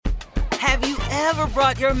Have you ever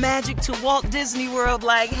brought your magic to Walt Disney World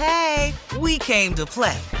like, hey, we came to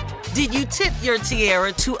play? Did you tip your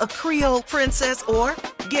tiara to a Creole princess or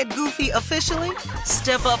get goofy officially?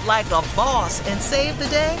 Step up like a boss and save the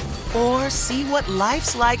day? Or see what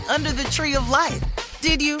life's like under the tree of life?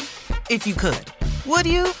 Did you? If you could. Would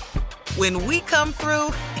you? When we come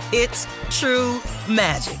through, it's true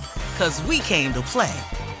magic. 'Cause we came to play.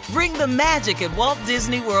 Bring the magic at Walt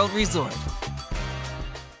Disney World Resort.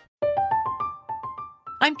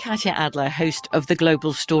 I'm Katya Adler, host of The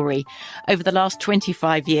Global Story. Over the last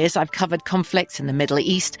 25 years, I've covered conflicts in the Middle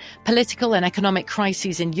East, political and economic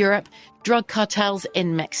crises in Europe, drug cartels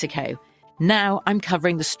in Mexico. Now I'm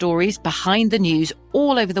covering the stories behind the news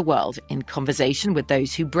all over the world in conversation with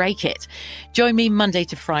those who break it. Join me Monday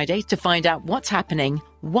to Friday to find out what's happening,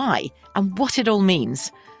 why, and what it all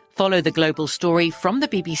means. Follow The Global Story from the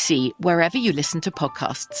BBC wherever you listen to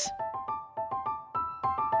podcasts.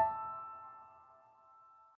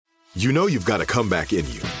 You know you've got a comeback in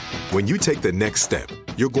you. When you take the next step,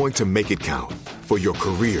 you're going to make it count. For your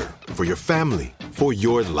career, for your family, for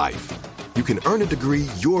your life. You can earn a degree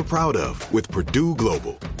you're proud of with Purdue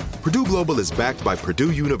Global. Purdue Global is backed by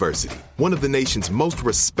Purdue University, one of the nation's most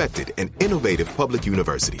respected and innovative public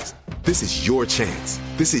universities. This is your chance.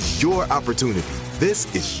 This is your opportunity.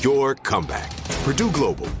 This is your comeback. Purdue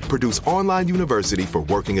Global, Purdue's online university for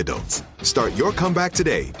working adults. Start your comeback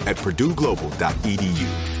today at purdueglobal.edu.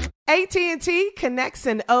 AT&T connects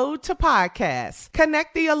an ode to podcasts.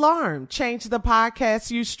 Connect the alarm. Change the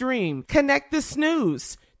podcast you stream. Connect the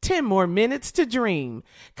snooze. 10 more minutes to dream.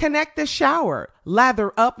 Connect the shower.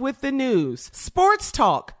 Lather up with the news. Sports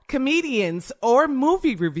talk, comedians, or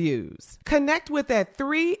movie reviews. Connect with that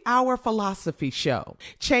 3-hour philosophy show.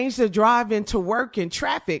 Change the drive into work in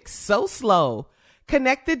traffic so slow.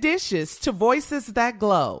 Connect the dishes to voices that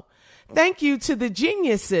glow. Thank you to the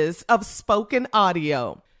geniuses of spoken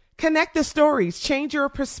audio. Connect the stories, change your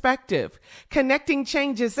perspective. Connecting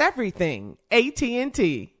changes everything.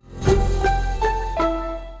 AT&T.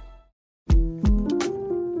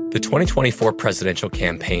 The 2024 presidential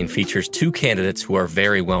campaign features two candidates who are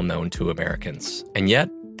very well known to Americans. And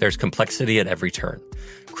yet, there's complexity at every turn.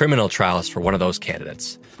 Criminal trials for one of those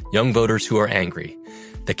candidates. Young voters who are angry.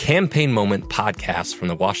 The Campaign Moment podcast from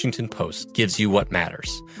the Washington Post gives you what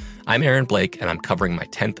matters. I'm Aaron Blake, and I'm covering my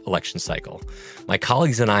 10th election cycle. My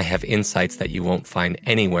colleagues and I have insights that you won't find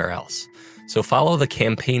anywhere else. So follow The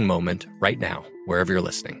Campaign Moment right now, wherever you're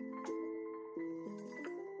listening.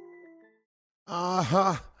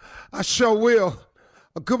 I sure will.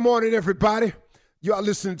 Good morning, everybody. Y'all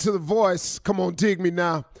listening to The Voice. Come on, dig me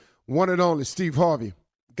now. One and only Steve Harvey.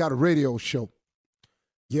 Got a radio show.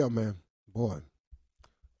 Yeah, man. Boy,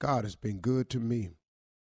 God has been good to me.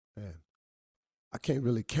 Man, I can't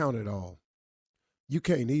really count it all. You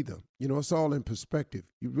can't either. You know, it's all in perspective.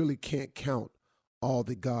 You really can't count all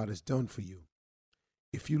that God has done for you.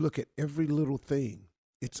 If you look at every little thing,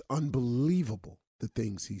 it's unbelievable the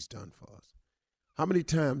things he's done for us. How many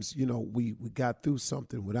times, you know, we got through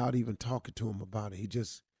something without even talking to him about it? He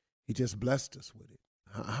just blessed us with it.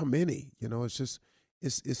 How many? You know, it's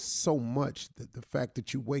so much that the fact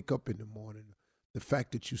that you wake up in the morning, the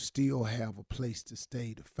fact that you still have a place to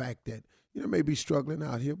stay, the fact that, you know, maybe struggling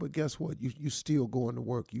out here, but guess what? You still going to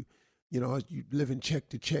work. You know, you living check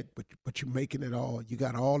to check, but you're making it all. You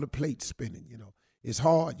got all the plates spinning, you know. It's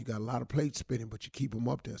hard. You got a lot of plates spinning, but you keep them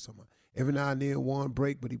up there somehow. Every now and then one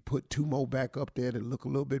break, but he put 2 more back up there that look a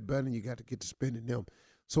little bit better, and you got to get to spinning them.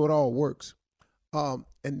 So it all works. And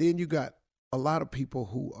then you got a lot of people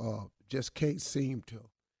who just can't seem to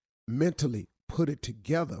mentally put it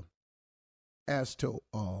together as to,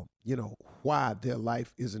 you know, why their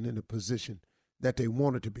life isn't in the position that they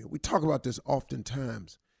want it to be. We talk about this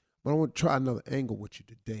oftentimes, but I want to try another angle with you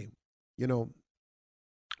today. You know,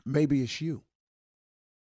 maybe it's you.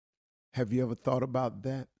 Have you ever thought about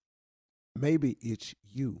that? Maybe it's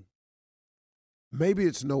you. Maybe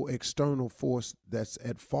it's no external force that's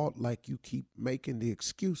at fault like you keep making the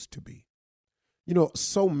excuse to be. You know,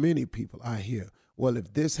 so many people I hear, well,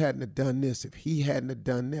 if this hadn't have done this, if he hadn't have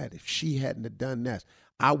done that, if she hadn't have done that,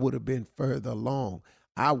 I would have been further along.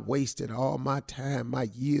 I wasted all my time, my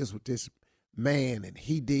years with this man, and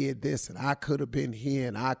he did this, and I could have been here,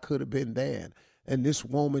 and I could have been there. And this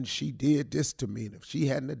woman, she did this to me, and if she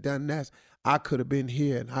hadn't have done that, I could have been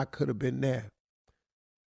here, and I could have been there.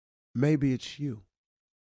 Maybe it's you.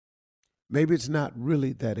 Maybe it's not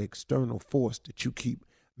really that external force that you keep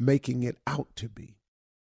making it out to be.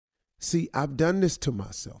 See, I've done this to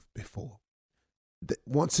myself before.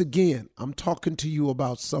 Once again, I'm talking to you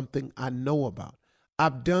about something I know about.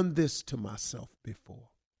 I've done this to myself before.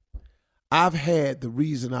 I've had the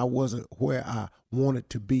reason I wasn't where I wanted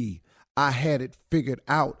to be. I had it figured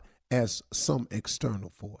out as some external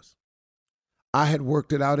force. I had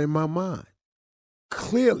worked it out in my mind.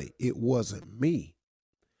 Clearly, it wasn't me.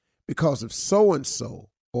 Because if so-and-so,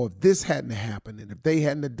 or if this hadn't happened, and if they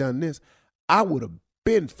hadn't have done this, I would have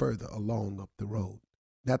been further along up the road.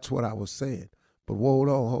 That's what I was saying. But hold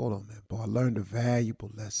on, man. Boy, I learned a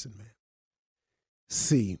valuable lesson, man.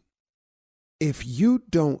 See, if you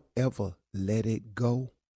don't ever let it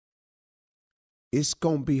go, it's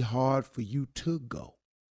going to be hard for you to go.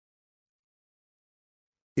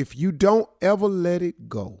 If you don't ever let it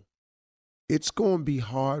go, it's going to be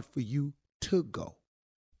hard for you to go.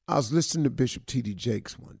 I was listening to Bishop T.D.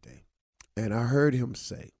 Jakes one day, and I heard him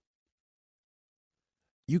say,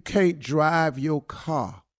 you can't drive your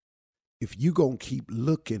car if you going to keep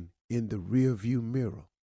looking in the rearview mirror.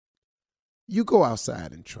 You go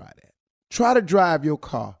outside and try that. Try to drive your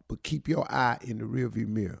car, but keep your eye in the rearview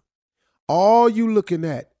mirror. All you looking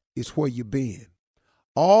at is where you been.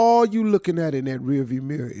 All you looking at in that rearview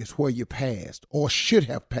mirror is where you passed or should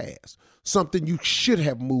have passed, something you should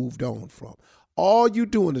have moved on from. All you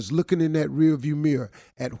doing is looking in that rearview mirror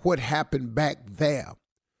at what happened back there.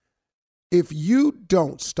 If you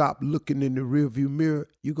don't stop looking in the rearview mirror,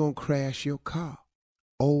 you're going to crash your car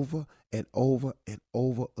over and over and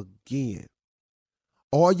over again.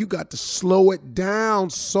 Or you got to slow it down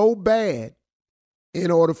so bad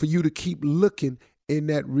in order for you to keep looking in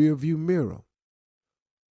that rearview mirror.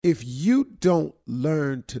 If you don't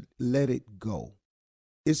learn to let it go,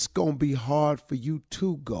 it's going to be hard for you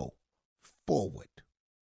to go forward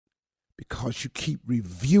because you keep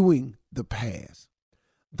reviewing the past.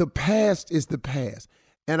 The past is the past.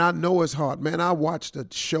 And I know it's hard. Man, I watched a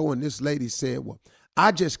show and this lady said, well,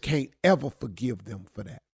 I just can't ever forgive them for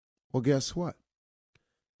that. Well, guess what?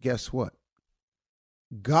 Guess what?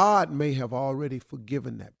 God may have already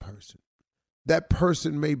forgiven that person. That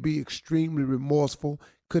person may be extremely remorseful,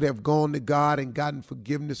 could have gone to God and gotten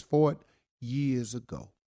forgiveness for it years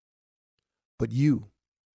ago. But you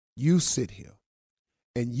sit here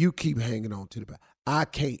and you keep hanging on to the past. I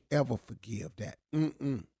can't ever forgive that.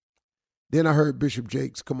 Then I heard Bishop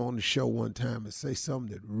Jakes come on the show one time and say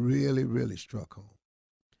something that really, really struck home.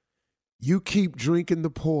 You keep drinking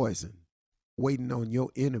the poison, waiting on your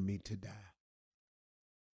enemy to die.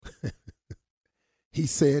 He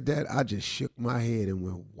said that, I just shook my head and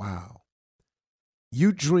went, wow.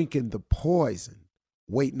 You drinking the poison,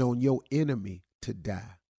 waiting on your enemy to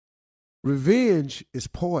die. Revenge is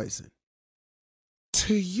poison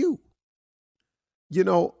to you. You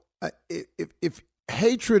know, if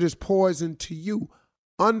hatred is poison to you,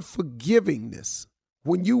 unforgivingness,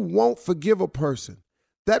 when you won't forgive a person,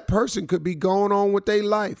 that person could be going on with their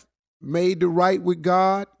life, made to right with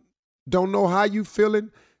God, don't know how you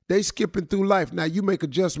feeling, they skipping through life. Now, you make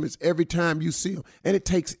adjustments every time you see them, and it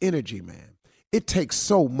takes energy, man. It takes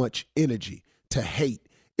so much energy to hate.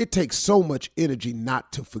 It takes so much energy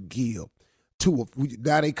not to forgive.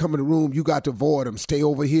 Now they come in the room, you got to avoid them, stay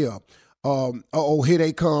over here. Here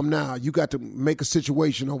they come now. You got to make a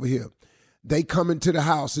situation over here. They come into the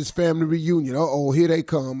house, it's family reunion. Here they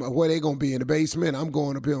come. Where they going to be, in the basement? I'm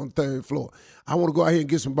going up here on the 3rd floor. I want to go out here and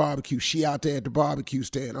get some barbecue. She out there at the barbecue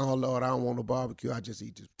stand. Oh, Lord, I don't want no barbecue. I just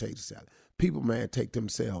eat this potato salad. People, man, take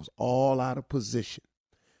themselves all out of position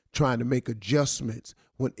trying to make adjustments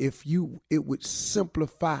when it would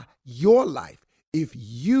simplify your life if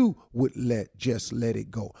you would just let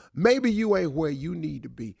it go. Maybe you ain't where you need to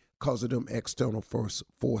be because of them external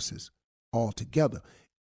forces altogether.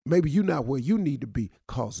 Maybe you're not where you need to be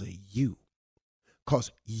because of you.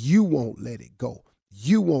 Because you won't let it go.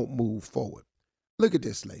 You won't move forward. Look at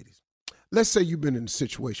this, ladies. Let's say you've been in a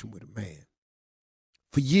situation with a man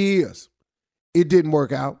for years. It didn't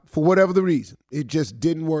work out for whatever the reason. It just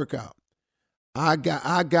didn't work out. I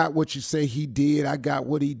got what you say he did. I got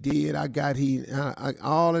what he did.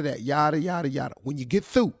 All of that, yada, yada, yada. When you get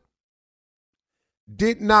through,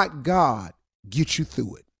 did not God get you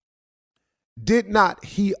through it? Did not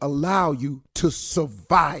he allow you to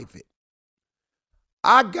survive it?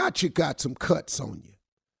 I got you got some cuts on you.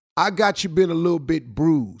 I got you been a little bit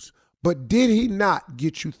bruised, but did he not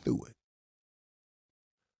get you through it?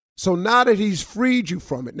 So now that he's freed you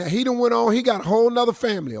from it, now he done went on, he got a whole nother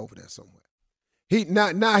family over there somewhere.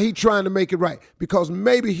 Now he trying to make it right because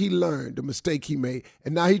maybe he learned the mistake he made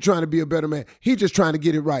and now he trying to be a better man. He just trying to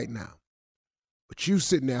get it right now. But you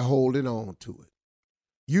sitting there holding on to it.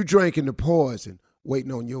 You drinking the poison,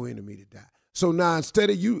 waiting on your enemy to die. So now instead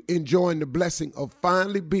of you enjoying the blessing of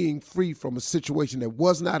finally being free from a situation that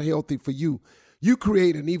was not healthy for you, you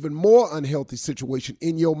create an even more unhealthy situation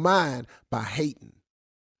in your mind by hating,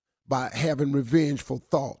 by having revengeful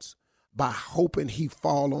thoughts, by hoping he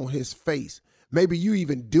fall on his face. Maybe you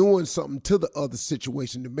even doing something to the other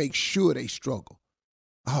situation to make sure they struggle.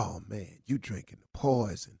 Oh, man, you drinking the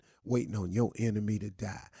poison, waiting on your enemy to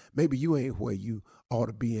die. Maybe you ain't where you ought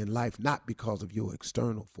to be in life, not because of your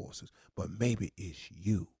external forces, but maybe it's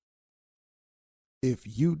you. If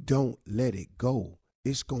you don't let it go,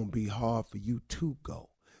 it's going to be hard for you to go.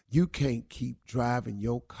 You can't keep driving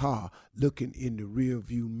your car looking in the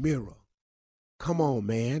rearview mirror. Come on,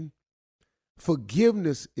 man.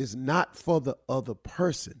 Forgiveness is not for the other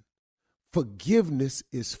person. Forgiveness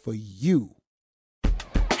is for you.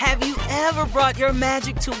 Have you ever brought your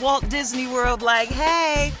magic to Walt Disney World like,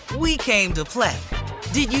 hey, we came to play?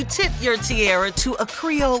 Did you tip your tiara to a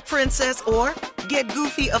Creole princess or get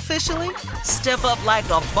goofy officially? Step up like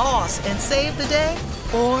a boss and save the day?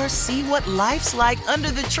 Or see what life's like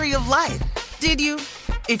under the tree of life? Did you?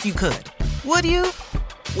 If you could. Would you?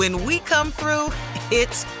 When we come through,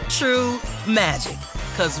 it's true magic.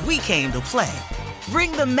 'Cause we came to play.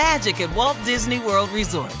 Bring the magic at Walt Disney World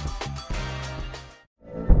Resort.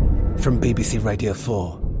 From BBC Radio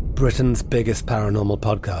 4, Britain's biggest paranormal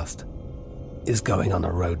podcast is going on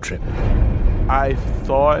a road trip. I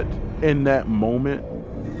thought in that moment,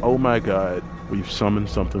 oh my God, we've summoned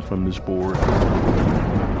something from this board.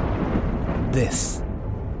 This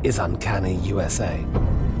is Uncanny USA.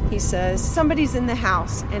 He says, somebody's in the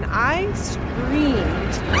house, and I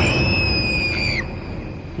screamed.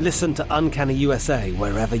 Listen to Uncanny USA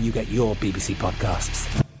wherever you get your BBC podcasts,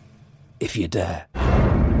 if you dare.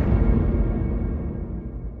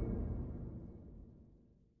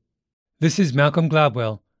 This is Malcolm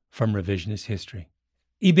Gladwell from Revisionist History.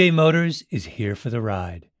 eBay Motors is here for the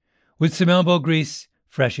ride. With some elbow grease,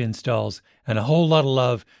 fresh installs, and a whole lot of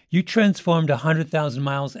love, you transformed 100,000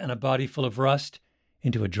 miles and a body full of rust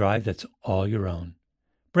into a drive that's all your own.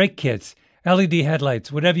 Brake kits, LED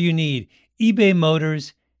headlights, whatever you need, eBay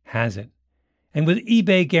Motors has it. And with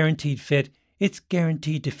eBay Guaranteed Fit, it's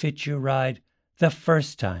guaranteed to fit your ride the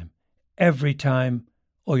first time, every time,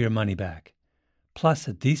 or your money back. Plus,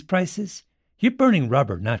 at these prices, you're burning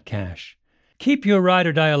rubber, not cash. Keep your ride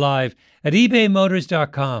or die alive at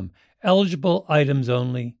ebaymotors.com. Eligible items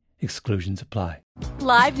only. Exclusions apply.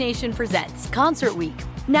 Live Nation presents Concert Week.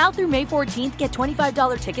 Now through May 14th, get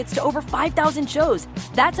 $25 tickets to over 5,000 shows.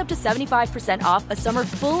 That's up to 75% off a summer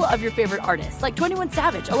full of your favorite artists like 21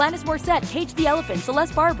 Savage, Alanis Morissette, Cage the Elephant,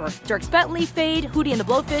 Celeste Barber, Dierks Bentley, Fade, Hootie and the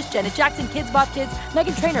Blowfish, Janet Jackson, Kidz Bop Kids,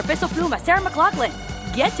 Meghan Trainor, Peso Pluma, Sarah McLachlan.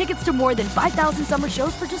 Get tickets to more than 5,000 summer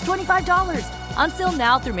shows for just $25. Until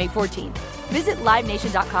now through May 14th. Visit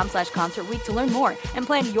LiveNation.com/Concert Week to learn more and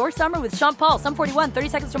plan your summer with Sean Paul, Sum 41, 30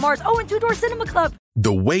 Seconds to Mars, and Two Door Cinema Club.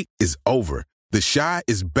 The wait is over. The Chi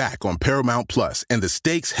is back on Paramount Plus, and the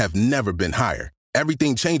stakes have never been higher.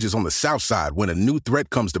 Everything changes on the South Side when a new threat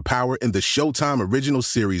comes to power in the Showtime original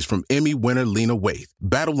series from Emmy winner Lena Waithe.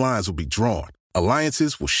 Battle lines will be drawn,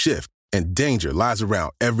 alliances will shift, and danger lies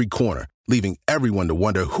around every corner, leaving everyone to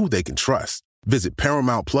wonder who they can trust. Visit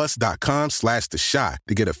ParamountPlus.com/The Chi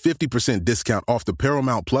to get a 50% discount off the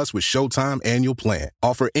Paramount Plus with Showtime annual plan.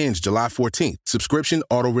 Offer ends July 14th. Subscription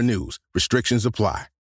auto-renews. Restrictions apply.